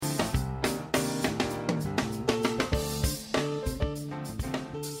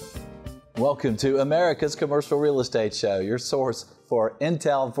Welcome to America's Commercial Real Estate Show, your source for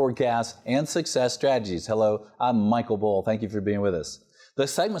intel, forecasts, and success strategies. Hello, I'm Michael Bull. Thank you for being with us. The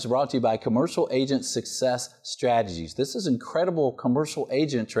segment is brought to you by Commercial Agent Success Strategies. This is incredible commercial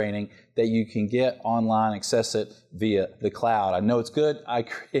agent training that you can get online, access it via the cloud. I know it's good. I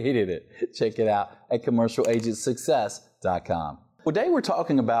created it. Check it out at commercialagentsuccess.com. Today we're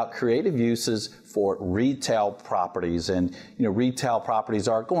talking about creative uses for retail properties, and retail properties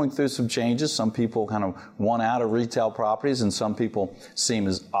are going through some changes. Some people kind of want out of retail properties, and some people see them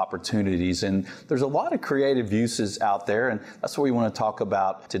as opportunities. And there's a lot of creative uses out there, and that's what we want to talk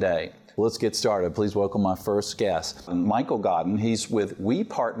about today. Let's get started. Please welcome my first guest, Michael Godden. He's with We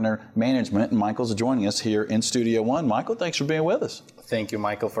Partner Management, and Michael's joining us here in Studio One. Michael, thanks for being with us. Thank you,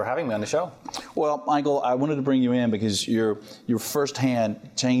 Michael, for having me on the show. Well, Michael, I wanted to bring you in because you're firsthand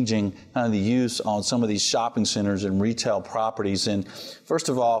changing kind of the use on some of these shopping centers and retail properties. And first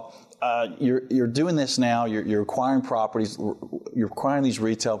of all, you're doing this now. You're acquiring properties. You're acquiring these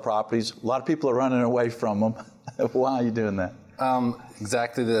retail properties. A lot of people are running away from them. Why are you doing that?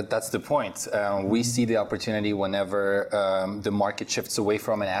 Exactly, that's the point. We see the opportunity whenever the market shifts away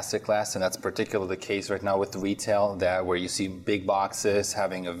from an asset class, and that's particularly the case right now with retail, where you see big boxes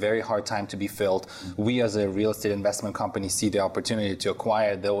having a very hard time to be filled. We as a real estate investment company see the opportunity to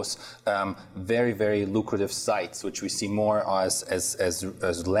acquire those very, very lucrative sites, which we see more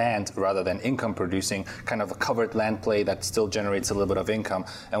as land rather than income producing, kind of a covered land play that still generates a little bit of income.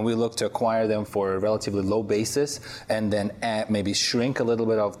 And we look to acquire them for a relatively low basis and then maybe shrink a little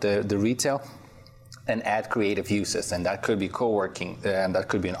bit of the retail and add creative uses, and that could be co-working, and that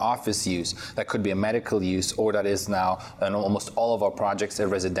could be an office use, that could be a medical use, or that is now in almost all of our projects a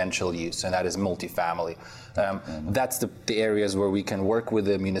residential use, and that is multifamily. That's the areas where we can work with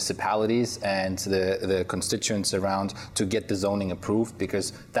the municipalities and the constituents around to get the zoning approved,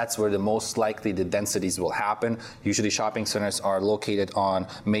 because that's where the most likely the densities will happen. Usually shopping centers are located on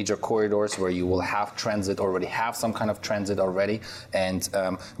major corridors where you will have transit, already have some kind of transit already, and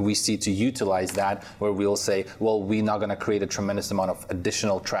we see to utilize that, where we'll say, well, we're not going to create a tremendous amount of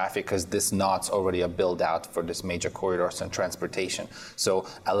additional traffic because this not's already a build out for this major corridors and transportation. So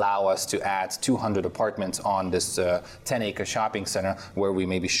allow us to add 200 apartments on this 10-acre shopping center, where we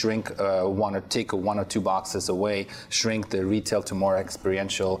maybe shrink take one or two boxes away, shrink the retail to more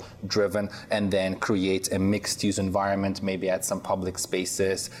experiential driven, and then create a mixed-use environment, maybe add some public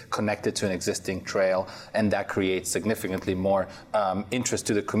spaces connected to an existing trail, and that creates significantly more interest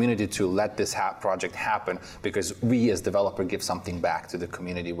to the community to let this project happen, because we as developer give something back to the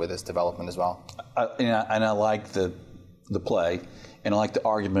community with this development as well. And I like the play, and I like the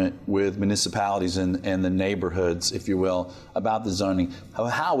argument with municipalities and the neighborhoods, if you will, about the zoning.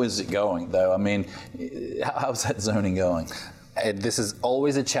 How is it going, though? I mean, how's that zoning going? This is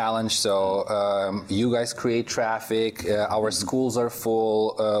always a challenge. So you guys create traffic. Our schools are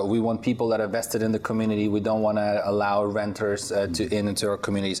full. We want people that are vested in the community. We don't want to allow renters into our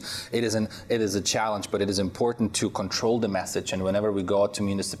communities. It is a challenge, but it is important to control the message. And whenever we go out to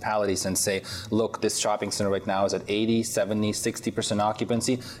municipalities and say, look, this shopping center right now is at 80, 70, 60%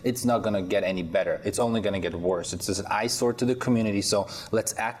 occupancy, it's not going to get any better. It's only going to get worse. It's just an eyesore to the community. So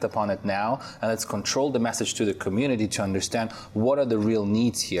let's act upon it now, and let's control the message to the community to understand what are the real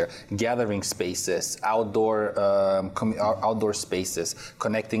needs here. Gathering spaces, outdoor spaces,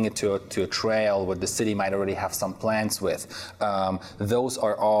 connecting it to a trail where the city might already have some plans with. Those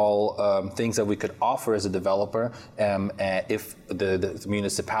are all things that we could offer as a developer if the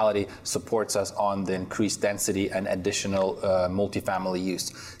municipality supports us on the increased density and additional multifamily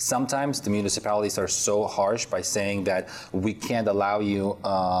use. Sometimes the municipalities are so harsh by saying that we can't allow you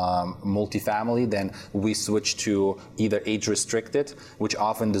multifamily, then we switch to either age restricted, which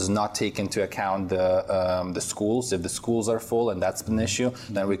often does not take into account the schools. If the schools are full and that's an issue,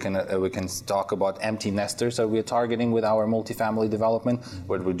 then we can talk about empty nesters that we're targeting with our multifamily development,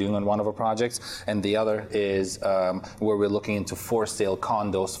 what we're doing on one of our projects. And the other is where we're looking into for sale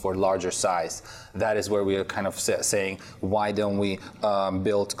condos for larger size. That is where we are kind of saying, why don't we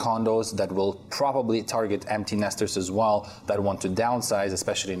build condos that will probably target empty nesters as well, that want to downsize,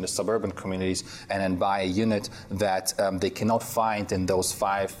 especially in the suburban communities, and then buy a unit that they cannot find in those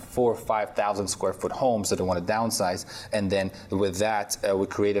 4,000 or 5,000 square foot homes that they want to downsize. And then with that, we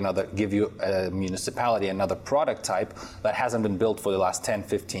create give you a municipality another product type that hasn't been built for the last 10,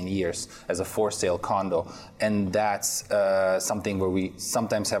 15 years as a for sale condo. And that's something where we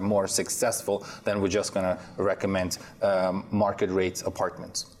sometimes have more successful than we're just going to recommend market rate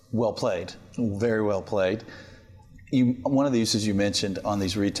apartments. Well played. Very well played. One of the uses you mentioned on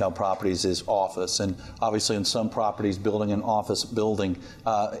these retail properties is office, and obviously in some properties, building an office building,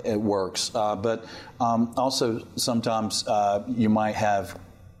 it works. But also sometimes you might have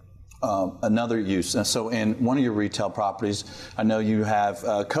another use. And so in one of your retail properties, I know you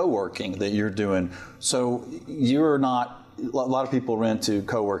have co-working that you're doing. So you're not, a lot of people rent to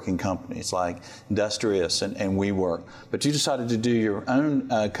co-working companies like Industrious and WeWork, but you decided to do your own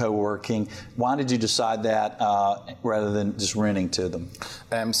co-working. Why did you decide that rather than just renting to them?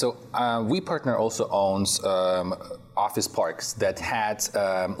 So WePartner also owns office parks that had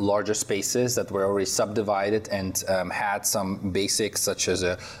larger spaces that were already subdivided and had some basics such as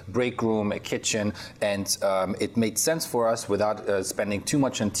a break room, a kitchen, and it made sense for us without spending too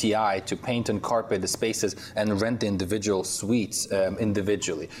much on TI to paint and carpet the spaces and rent the individual suites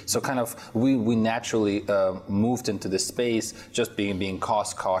individually. So kind of we naturally moved into the space just being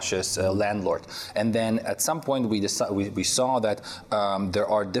cost cautious landlord. And then at some point we saw that there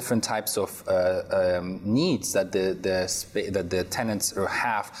are different types of needs that the tenants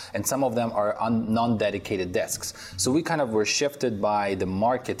have, and some of them are non-dedicated desks. So we kind of were shifted by the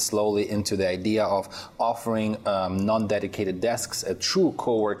market slowly into the idea of offering non-dedicated desks, a true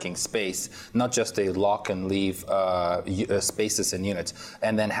co-working space, not just a lock and leave spaces and units.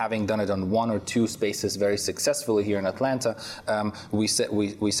 And then having done it on one or two spaces very successfully here in Atlanta, we said,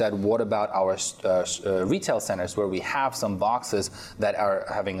 what about our retail centers where we have some boxes that are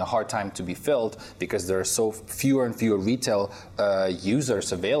having a hard time to be filled because there are so fewer and fewer retail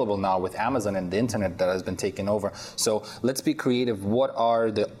users available now with Amazon and the internet that has been taken over. So let's be creative. What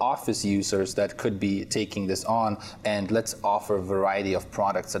are the office users that could be taking this on? And let's offer a variety of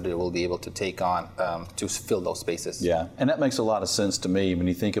products that they will be able to take on to fill those spaces. Yeah, and that makes a lot of sense to me when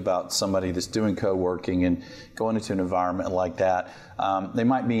you think about somebody that's doing co-working and going into an environment like that. They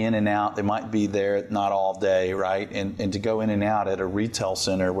might be in and out. They might be there not all day, right? And to go in and out at a retail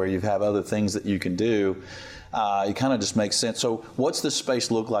center where you have other things that you can do, it kind of just makes sense. So what's the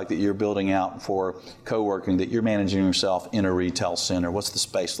space look like that you're building out for co-working, that you're managing yourself in a retail center? What's the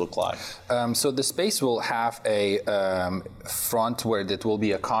space look like? So the space will have a front where it will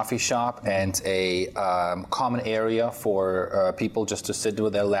be a coffee shop and a common area for people just to sit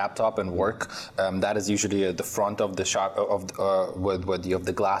with their laptop and work. That is usually the front of the shop with you have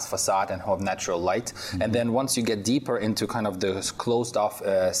the glass facade and have natural light. Mm-hmm. And then once you get deeper into kind of the closed off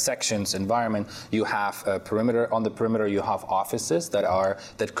sections environment, you have a perimeter. On the perimeter, you have offices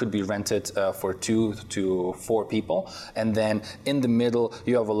that could be rented for 2 to 4 people, and then in the middle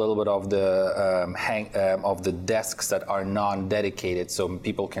you have a little bit of the of the desks that are non-dedicated, so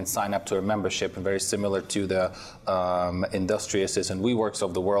people can sign up to a membership, very similar to the Industriouses and WeWorks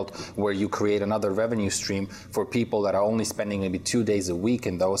of the world, where you create another revenue stream for people that are only spending maybe 2 days a week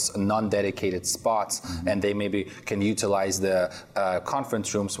in those non-dedicated spots, mm-hmm. and they maybe can utilize the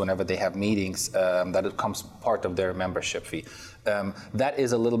conference rooms whenever they have meetings. That it comes part of their membership fee. That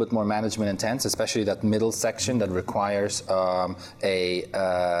is a little bit more management intense, especially that middle section that requires a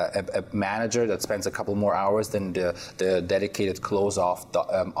manager that spends a couple more hours than the dedicated close-off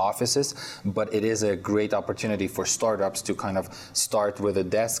offices. But it is a great opportunity for startups to kind of start with a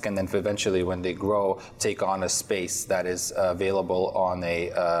desk and then eventually, when they grow, take on a space that is available on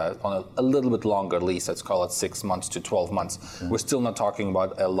a little bit longer lease. Let's call it 6 months to 12 months. Mm-hmm. We're still not talking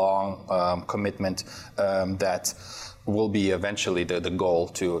about a long commitment that will be eventually the goal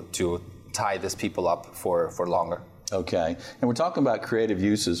to tie these people up for longer. Okay, and we're talking about creative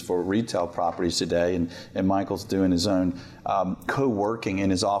uses for retail properties today, and Michael's doing his own co-working in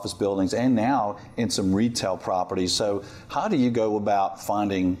his office buildings and now in some retail properties. So how do you go about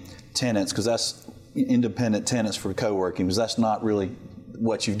finding tenants, because that's independent tenants for co-working, because that's not really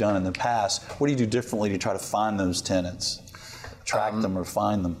what you've done in the past. What do you do differently to try to find those tenants, track them or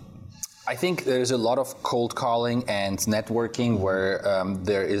find them? I think there's a lot of cold calling and networking where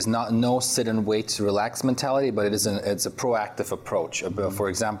there is no sit and wait, relax mentality, but it's a proactive approach. For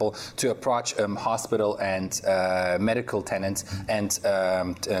example, to approach hospital and medical tenants and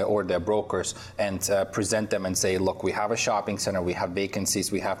or their brokers and present them and say, look, we have a shopping center, we have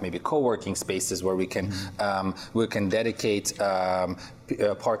vacancies, we have maybe co-working spaces where we can dedicate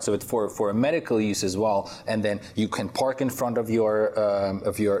parts of it for a medical use as well, and then you can park in front of your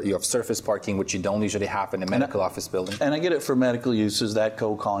surface parking, which you don't usually have in a medical office building. And I get it for medical uses, that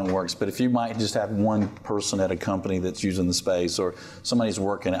cold calling works, but if you might just have one person at a company that's using the space, or somebody's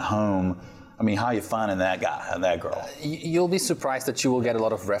working at home, I mean, how are you finding that guy and that girl? You'll be surprised that you will get a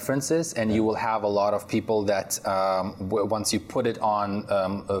lot of references, and you will have a lot of people that once you put it on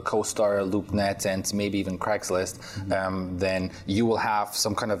CoStar, LoopNet, and maybe even Craigslist, then you will have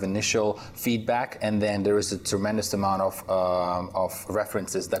some kind of initial feedback, and then there is a tremendous amount of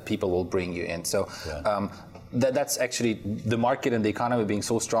references that people will bring you in. So. That's actually the market and the economy being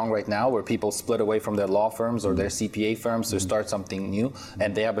so strong right now, where people split away from their law firms or their CPA firms to start something new,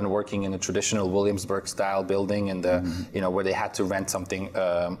 and they have been working in a traditional Williamsburg style building, and where they had to rent something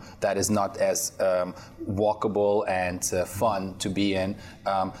that is not as walkable and fun to be in.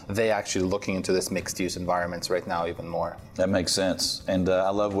 They actually looking into this mixed use environments right now even more. That makes sense, and I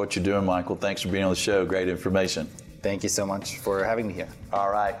love what you're doing, Michael. Thanks for being on the show. Great information. Thank you so much for having me here.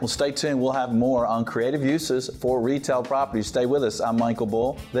 All right. Well, stay tuned. We'll have more on creative uses for retail properties. Stay with us. I'm Michael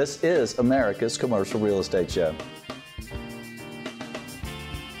Bull. This is America's Commercial Real Estate Show.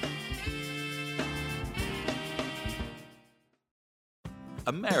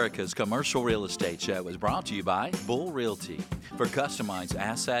 America's Commercial Real Estate Show is brought to you by Bull Realty. For customized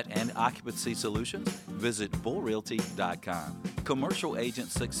asset and occupancy solutions, visit bullrealty.com. Commercial Agent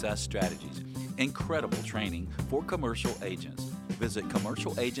Success Strategies. Incredible training for commercial agents. Visit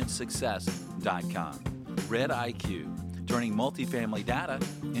commercialagentsuccess.com. Red IQ, turning multifamily data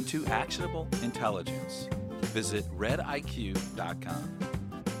into actionable intelligence. Visit rediq.com.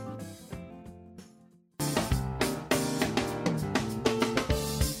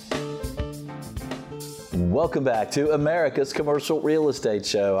 Welcome back to America's Commercial Real Estate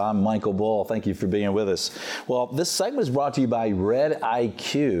Show. I'm Michael Bull. Thank you for being with us. Well, this segment is brought to you by Red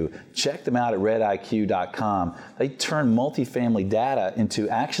IQ. Check them out at rediq.com. They turn multifamily data into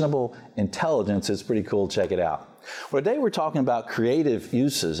actionable intelligence. It's pretty cool. Check it out. Well, today we're talking about creative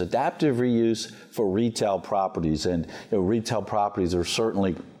uses, adaptive reuse for retail properties. And retail properties are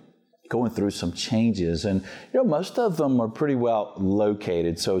certainly going through some changes, and most of them are pretty well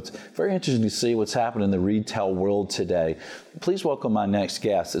located, so it's very interesting to see what's happening in the retail world today. Please welcome my next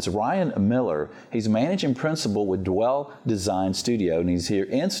guest. It's Ryan Miller. He's managing principal with Dwell Design Studio, and he's here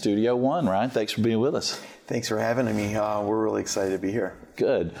in Studio One. Ryan, thanks for being with us. Thanks for having me. We're really excited to be here.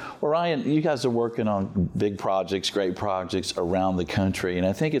 Good. Well, Ryan, you guys are working on big projects, great projects around the country, and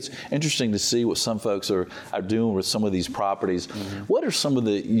I think it's interesting to see what some folks are doing with some of these properties. Mm-hmm. What are some of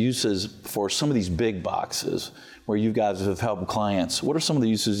the uses for some of these big boxes where you guys have helped clients? What are some of the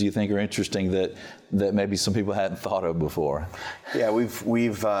uses you think are interesting that maybe some people hadn't thought of before? Yeah,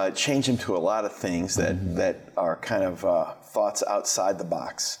 we've changed them to a lot of things that are kind of thoughts outside the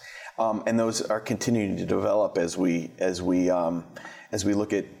box. And those are continuing to develop as we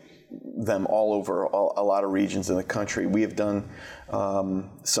look at them all over a lot of regions in the country. We have done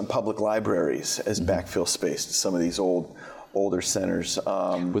some public libraries as backfill space to some of these older centers.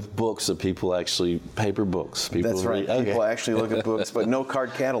 With books that people actually, paper books. That's right. Okay. People actually look at books, but no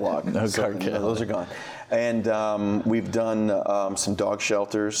card catalog. Card catalog. Those are gone. And we've done some dog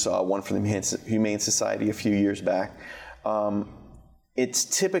shelters, one for the Humane Society a few years back. It's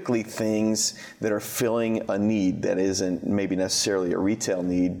typically things that are filling a need that isn't maybe necessarily a retail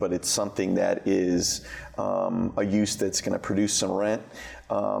need, but it's something that is a use that's going to produce some rent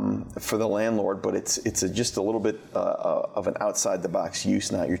for the landlord, but it's just a little bit of an outside-the-box use,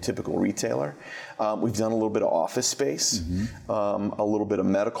 not your typical retailer. We've done a little bit of office space, a little bit of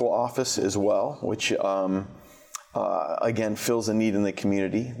medical office as well, which again fills a need in the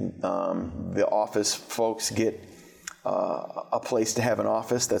community. The office folks get a place to have an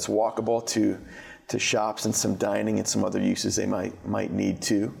office that's walkable to shops and some dining and some other uses they might need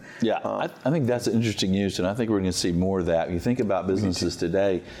too. Yeah, I think that's an interesting use, and I think we're going to see more of that. You think about businesses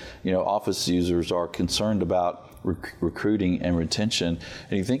today, office users are concerned about recruiting and retention,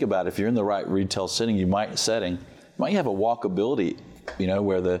 and you think about if you're in the right retail setting, you might have a walkability. I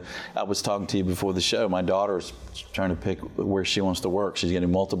was talking to you before the show, my daughter's trying to pick where she wants to work. She's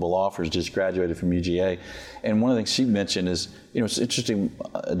getting multiple offers, just graduated from UGA. And one of the things she mentioned is, it's interesting,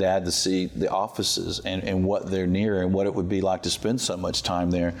 Dad, to see the offices and what they're near and what it would be like to spend so much time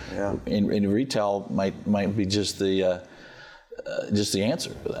there. Yeah. And retail might be just the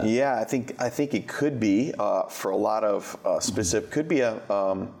answer for that. Yeah, I think it could be for a lot of specific, could be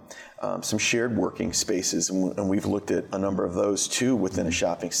some shared working spaces, and we've looked at a number of those too within a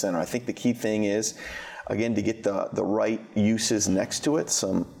shopping center. I think the key thing is, again, to get the right uses next to it,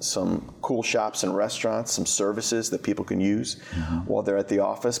 some cool shops and restaurants, some services that people can use while they're at the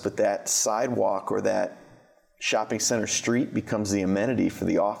office, but that sidewalk or that shopping center street becomes the amenity for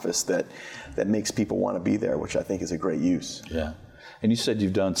the office that makes people want to be there, which I think is a great use. Yeah. And you said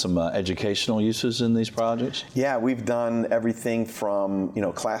you've done some educational uses in these projects? Yeah, we've done everything from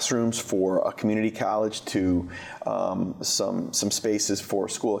classrooms for a community college to some spaces for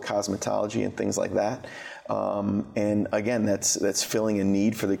School of Cosmetology and things like that. And again, that's filling a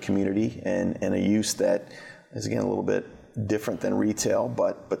need for the community and a use that is, again, a little bit different than retail,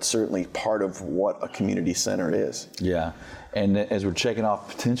 but certainly part of what a community center is. Yeah. And as we're checking off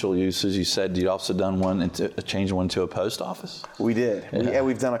potential uses, you said you'd also done changed one to a post office? We did. Yeah,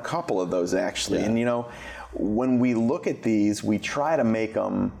 we've done a couple of those actually. Yeah. And when we look at these, we try to make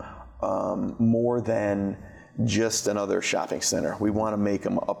them more than just another shopping center. We want to make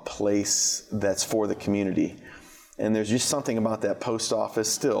them a place that's for the community. And there's just something about that post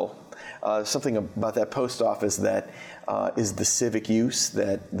office still. Something about that post office that is the civic use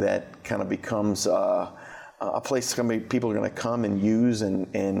that kind of becomes a place people are going to come and use,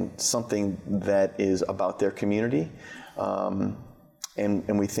 and something that is about their community.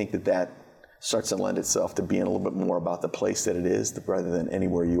 And we think that starts to lend itself to being a little bit more about the place that it is rather than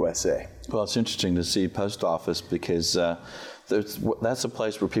Anywhere USA. Well, it's interesting to see post office because that's a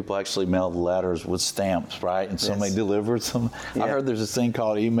place where people actually mail the letters with stamps, right? And somebody delivers them. Yeah. I heard there's this thing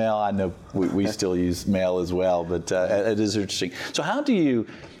called email. I know we still use mail as well, but it is interesting. So how do you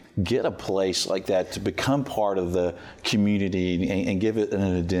get a place like that to become part of the community and give it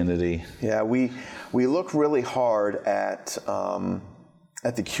an identity? Yeah, we look really hard at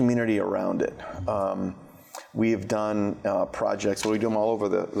the community around it. We have done projects, we do them all over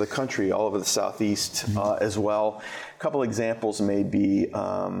the country, all over the Southeast as well. A couple examples may be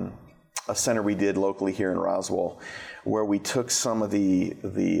a center we did locally here in Roswell, where we took some of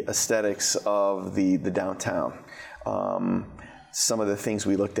the aesthetics of the downtown. Some of the things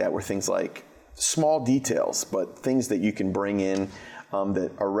we looked at were things like small details, but things that you can bring in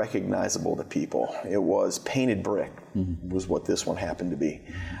that are recognizable to people. It was painted brick, was what this one happened to be.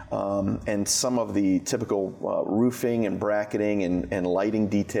 And some of the typical roofing and bracketing and lighting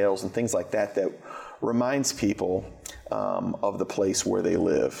details and things like that reminds people of the place where they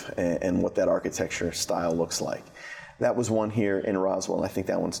live and what that architecture style looks like. That was one here in Roswell, and I think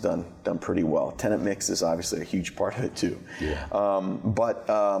that one's done pretty well. Tenant mix is obviously a huge part of it too. Yeah. But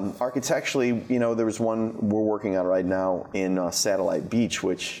architecturally, there was one we're working on right now in Satellite Beach,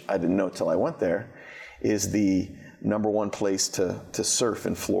 which I didn't know till I went there, is the #1 place to surf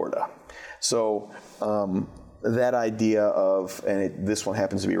in Florida. So that idea of, and this one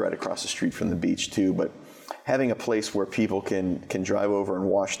happens to be right across the street from the beach too, but having a place where people can drive over and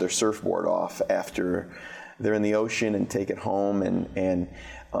wash their surfboard off after they're in the ocean and take it home, and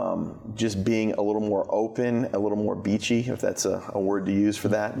just being a little more open, a little more beachy, if that's a word to use for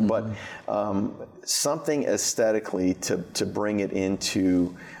that. Mm-hmm. But something aesthetically to bring it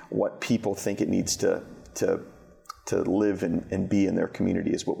into what people think it needs to live and be in their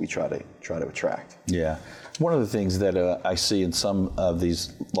community is what we try to attract. Yeah. One of the things that I see in some of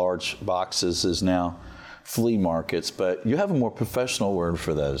these large boxes is now flea markets, but you have a more professional word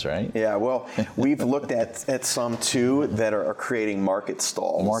for those, right? Yeah, well, we've looked at some too that are creating market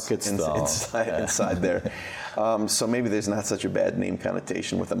stalls. Market stalls. Inside there. So maybe there's not such a bad name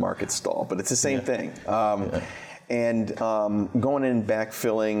connotation with a market stall, but it's the same thing. And going in and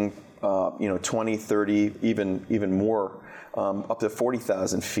backfilling, 20, 30, even more, up to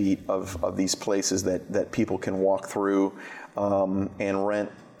 40,000 feet of these places that people can walk through and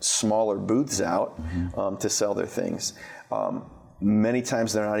rent smaller booths out to sell their things. Many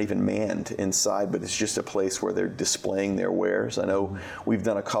times they're not even manned inside, but it's just a place where they're displaying their wares. I know we've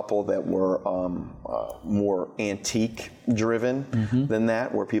done a couple that were more antique driven than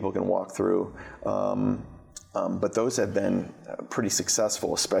that, where people can walk through. But those have been pretty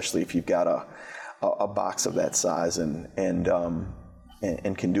successful, especially if you've got a box of that size and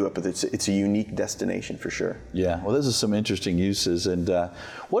can do it, but it's a unique destination for sure. Yeah, well, those are some interesting uses. And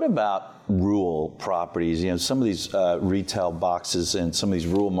what about rural properties? Some of these retail boxes and some of these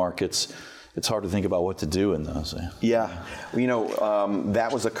rural markets, it's hard to think about what to do in those. Yeah, that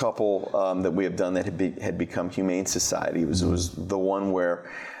was a couple that we have done that had become Humane Society. It was the one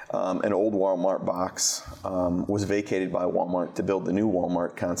where an old Walmart box was vacated by Walmart to build the new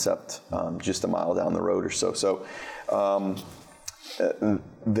Walmart concept just a mile down the road or so. So.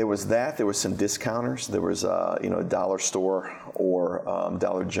 There was that. There was some discounters. There was, a dollar store or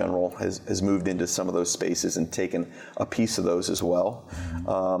Dollar General has moved into some of those spaces and taken a piece of those as well.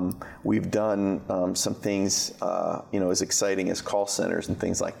 We've done some things, as exciting as call centers and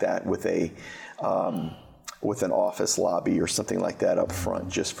things like that with with an office lobby or something like that up front,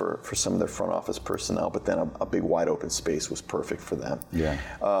 just for some of their front office personnel. But then a big wide open space was perfect for them. Yeah.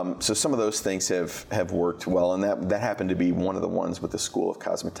 So some of those things have worked well, and that happened to be one of the ones with the School of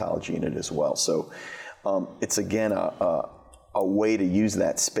Cosmetology in it as well. So it's again a way to use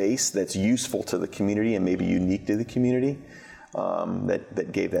that space that's useful to the community and maybe unique to the community. That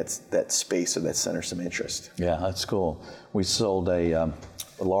gave that space or that center some interest. Yeah, that's cool. We sold a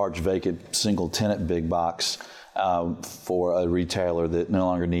large vacant single tenant big box for a retailer that no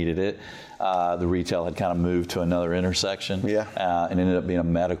longer needed it. The retail had kind of moved to another intersection, and ended up being a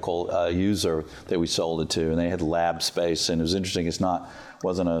medical user that we sold it to, and they had lab space, and it was interesting.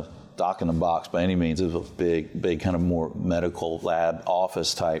 Wasn't a dock in the box by any means. It was a big kind of more medical lab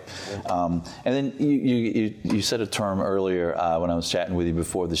office type. And then you said a term earlier when I was chatting with you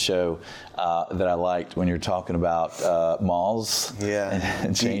before the show that I liked when you're talking about malls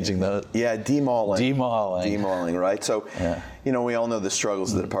and changing those. Yeah, demalling. Demalling, right? So, we all know the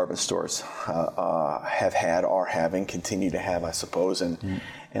struggles the department stores have had, are having, continue to have, I suppose,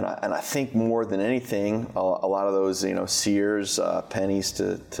 and I think more than anything, a lot of those, Sears, Pennies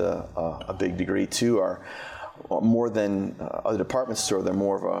to a big degree too, are more than a department store. They're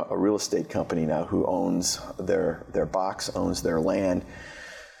more of a real estate company now who owns their box, owns their land.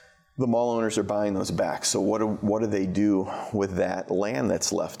 The mall owners are buying those back. So what do they do with that land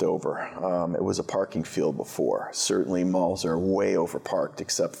that's left over? It was a parking field before. Certainly malls are way overparked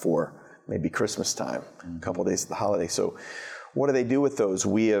except for maybe Christmas time, a couple of days of the holiday. So what do they do with those?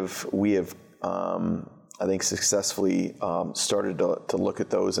 We have I think successfully started to look at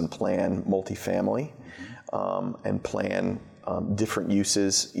those and plan multifamily and plan different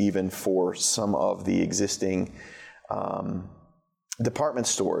uses even for some of the existing department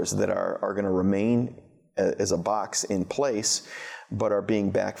stores that are going to remain as a box in place, but are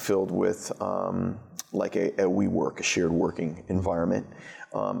being backfilled with like a WeWork, a shared working environment,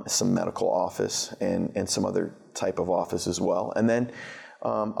 some medical office, and some other type of office as well. And then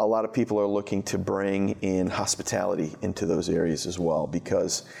a lot of people are looking to bring in hospitality into those areas as well,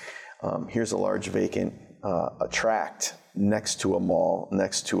 because here's a large vacant tract next to a mall,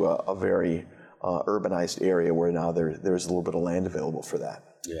 next to a very urbanized area where now there's a little bit of land available for that.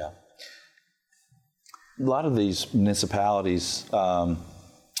 Yeah. A lot of these municipalities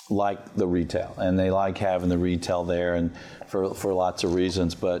like the retail, and they like having the retail there, and for lots of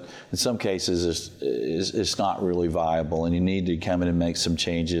reasons, but in some cases it's not really viable, and you need to come in and make some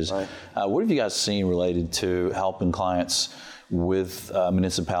changes. Right. What have you guys seen related to helping clients with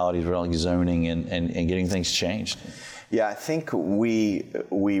municipalities regarding zoning and getting things changed? Yeah, I think we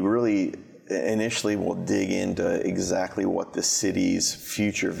really initially will dig into exactly what the city's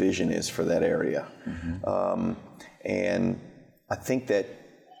future vision is for that area. And I think that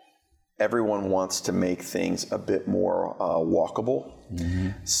everyone wants to make things a bit more walkable,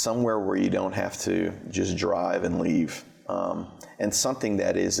 somewhere where you don't have to just drive and leave, and something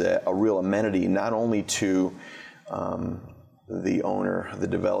that is a real amenity not only to the owner, the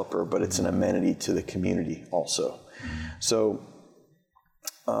developer, but it's an amenity to the community also. So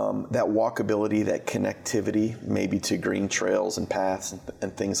that walkability, that connectivity, maybe to green trails and paths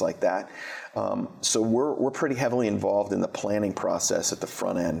and things like that. So we're pretty heavily involved in the planning process at the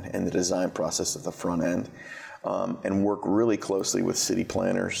front end and the design process at the front end, and work really closely with city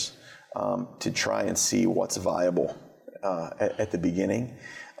planners to try and see what's viable at the beginning.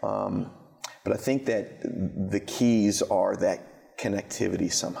 But I think that the keys are that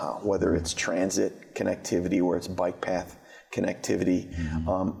connectivity somehow, whether it's transit connectivity, where it's bike path connectivity,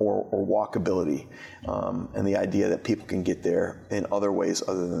 or walkability, and the idea that people can get there in other ways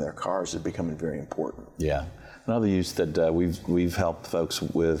other than their cars is becoming very important. Yeah, another use that we've helped folks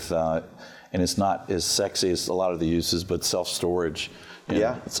with, and it's not as sexy as a lot of the uses, but self-storage.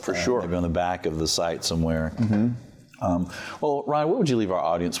 For sure. Maybe on the back of the site somewhere. Well, Ryan, what would you leave our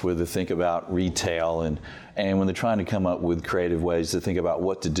audience with to think about retail and when they're trying to come up with creative ways to think about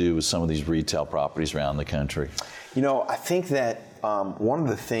what to do with some of these retail properties around the country? I think that one of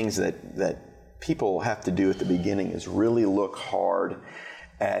the things that people have to do at the beginning is really look hard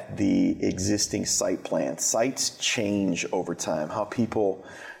at the existing site plan. Sites change over time. How people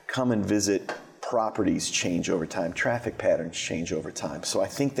come and visit properties change over time. Traffic patterns change over time. So I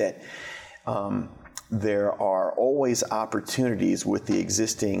think that there are always opportunities with the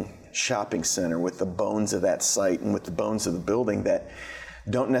existing shopping center, with the bones of that site and with the bones of the building that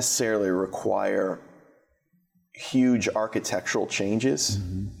don't necessarily require huge architectural changes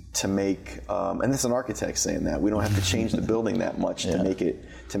to make, and that's an architect saying that, we don't have to change the building that much to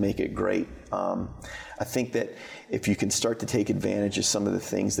make it great. I think that if you can start to take advantage of some of the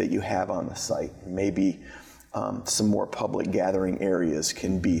things that you have on the site, maybe some more public gathering areas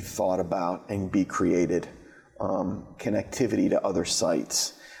can be thought about and be created. Connectivity to other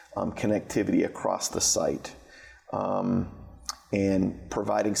sites, connectivity across the site, and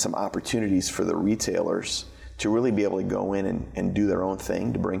providing some opportunities for the retailers to really be able to go in and do their own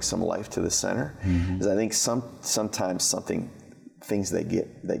thing to bring some life to the center. Because I think sometimes things that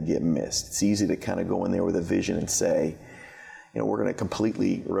get missed. It's easy to kind of go in there with a vision and say, we're going to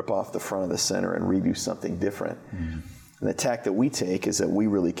completely rip off the front of the center and redo something different. And the tack that we take is that we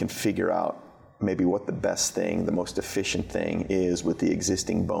really can figure out maybe what the best thing, the most efficient thing is with the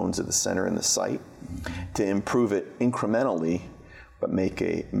existing bones of the center and the site to improve it incrementally, but make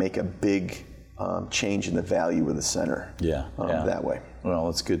a big change in the value of the center that way. Well,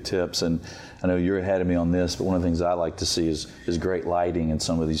 that's good tips, and I know you're ahead of me on this, but one of the things I like to see is great lighting in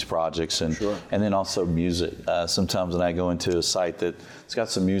some of these projects, and then also music. Sometimes when I go into a site that's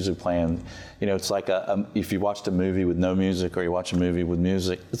got some music playing, it's like if you watched a movie with no music or you watch a movie with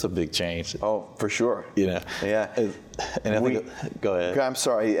music, it's a big change. Oh, for sure. Yeah. And I think, go ahead. I'm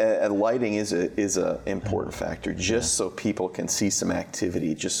sorry. Lighting is a important factor, just so people can see some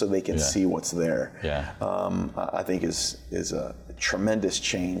activity, just so they can see what's there. I think is a tremendous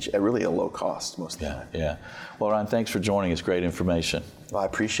change at really a low cost most of the time. Yeah. Well, Ryan, thanks for joining us. Great information. Well, I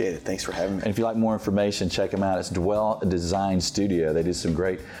appreciate it. Thanks for having me. And if you'd like more information, check them out. It's Dwell Design Studio. They do some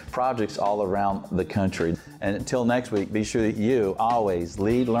great projects all around the country. And until next week, be sure that you always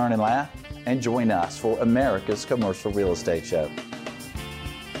lead, learn, and laugh, and join us for America's Commercial Real Estate Show.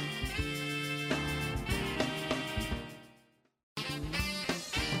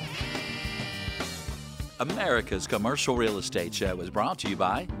 America's Commercial Real Estate Show is brought to you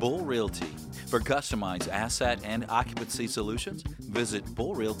by Bull Realty. For customized asset and occupancy solutions, visit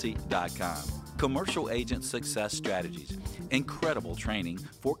bullrealty.com. Commercial Agent Success Strategies. Incredible training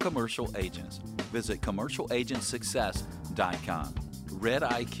for commercial agents. Visit commercialagentsuccess.com. Red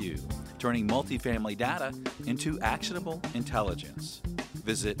IQ. Turning multifamily data into actionable intelligence.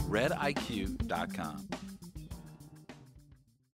 Visit rediq.com.